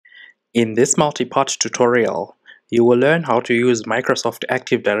In this multi-part tutorial, you will learn how to use Microsoft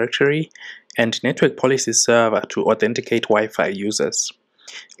Active Directory and Network Policy Server to authenticate Wi-Fi users.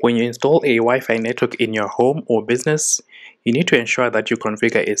 When you install a Wi-Fi network in your home or business, you need to ensure that you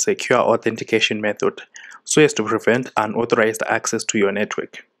configure a secure authentication method so as to prevent unauthorized access to your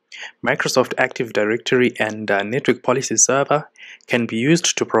network. Microsoft Active Directory and Network Policy Server can be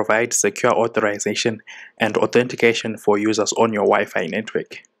used to provide secure authorization and authentication for users on your Wi-Fi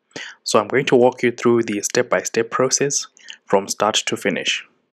network. So I'm going to walk you through the step-by-step process from start to finish.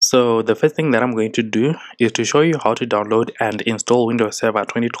 So the first thing that I'm going to do is to show you how to download and install Windows Server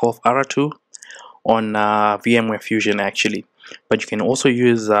 2012 R2 on VMware Fusion actually, but you can also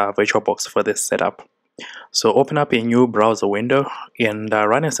use VirtualBox for this setup. So open up a new browser window and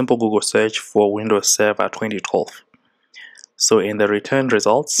run a simple Google search for Windows Server 2012. So in the return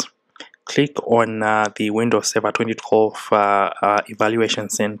results, click on the Windows Server 2012 Evaluation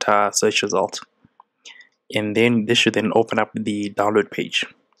Center search result, and then this should then open up the download page.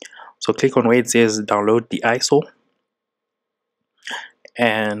 So click on where it says download the ISO,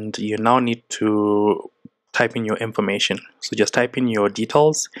 and you now need to type in your information. So just type in your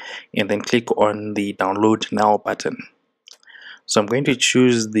details and then click on the download now button. So I'm going to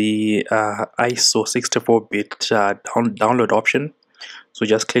choose the ISO 64-bit download option. So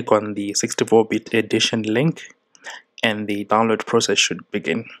just click on the 64-bit edition link and the download process should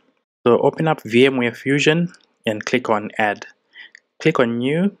begin. So open up VMware Fusion and click on Add. Click on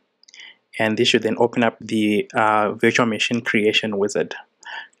New, and this should then open up the virtual machine creation wizard.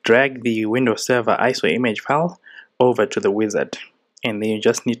 Drag the Windows Server ISO image file over to the wizard, and then you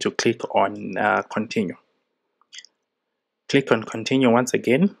just need to click on Continue. Click on Continue once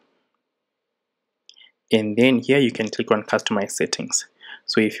again, and then here you can click on Customize Settings.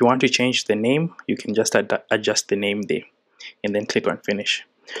 So if you want to change the name, you can just adjust the name there, and then click on Finish.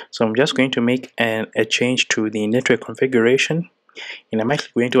 So I'm just going to make a change to the network configuration, and I'm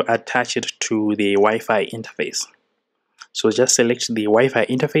actually going to attach it to the Wi-Fi interface. So just select the Wi-Fi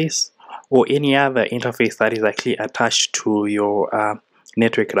interface or any other interface that is actually attached to your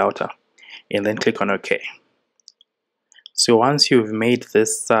network router, and then click on OK. So once you've made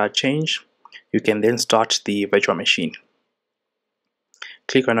this change, you can then start the virtual machine.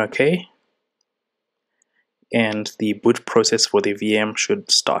 Click on OK, and the boot process for the VM should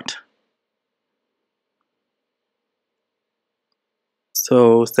start.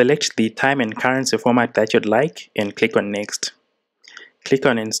 So select the time and currency format that you'd like and click on Next. Click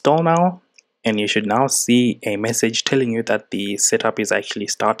on Install Now, and you should now see a message telling you that the setup is actually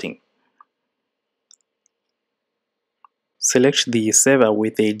starting. Select the server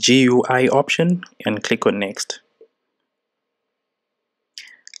with a GUI option and click on Next.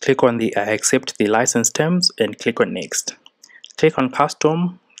 Click on the I accept the license terms and click on Next. Click on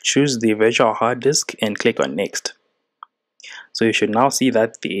Custom, choose the virtual hard disk and click on Next. So you should now see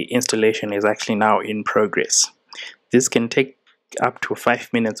that the installation is actually now in progress. This can take up to 5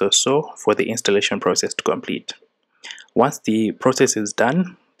 minutes or so for the installation process to complete. Once the process is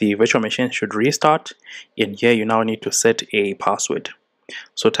done, the virtual machine should restart, and here you now need to set a password.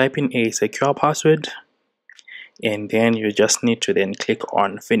 So type in a secure password, and then you just need to then click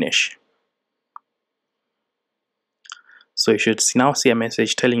on Finish. So you should now see a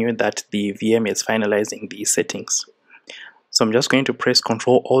message telling you that the VM is finalizing these settings. So I'm just going to press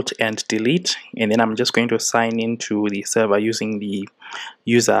Ctrl Alt and Delete, and then I'm just going to sign into the server using the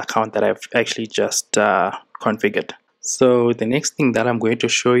user account that I've actually just configured. So the next thing that I'm going to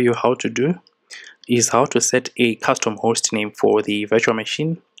show you how to do is how to set a custom host name for the virtual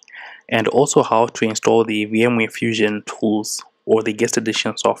machine, and also how to install the VMware Fusion tools or the guest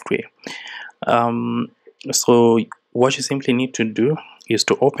edition software. So what you simply need to do is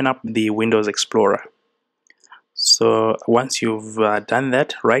to open up the Windows Explorer. So once you've done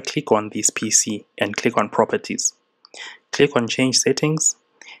that, right click on this PC and click on Properties. Click on Change Settings,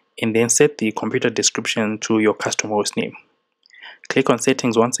 and then set the computer description to your custom host name. Click on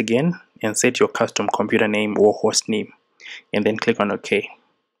Settings once again and set your custom computer name or host name, and then click on OK.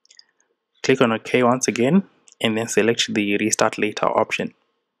 Click on OK once again, and then select the Restart Later option.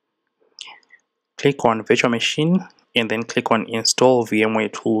 Click on Virtual Machine, and then click on Install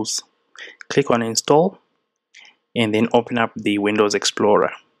VMware Tools. Click on Install, and then open up the Windows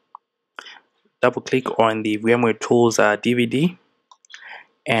Explorer. Double click on the VMware Tools DVD,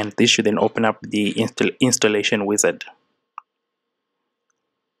 and this should then open up the installation wizard.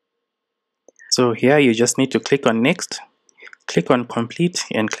 So here you just need to click on Next, click on Complete,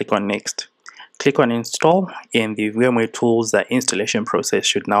 and click on Next. Click on Install, and the VMware Tools installation process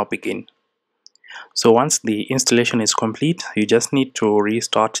should now begin. So once the installation is complete, you just need to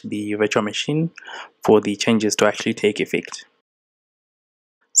restart the virtual machine for the changes to actually take effect.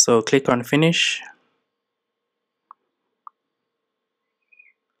 So click on Finish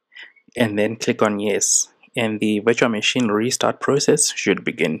and then click on Yes, and the virtual machine restart process should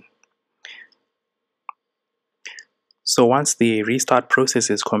begin. So once the restart process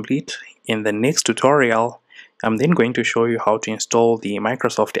is complete, in the next tutorial, I'm then going to show you how to install the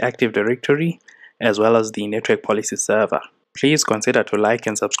Microsoft Active Directory as well as the Network Policy Server. Please consider to like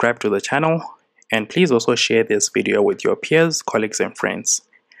and subscribe to the channel, and please also share this video with your peers, colleagues, and friends.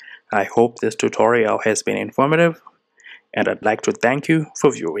 I hope this tutorial has been informative, and I'd like to thank you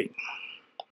for viewing.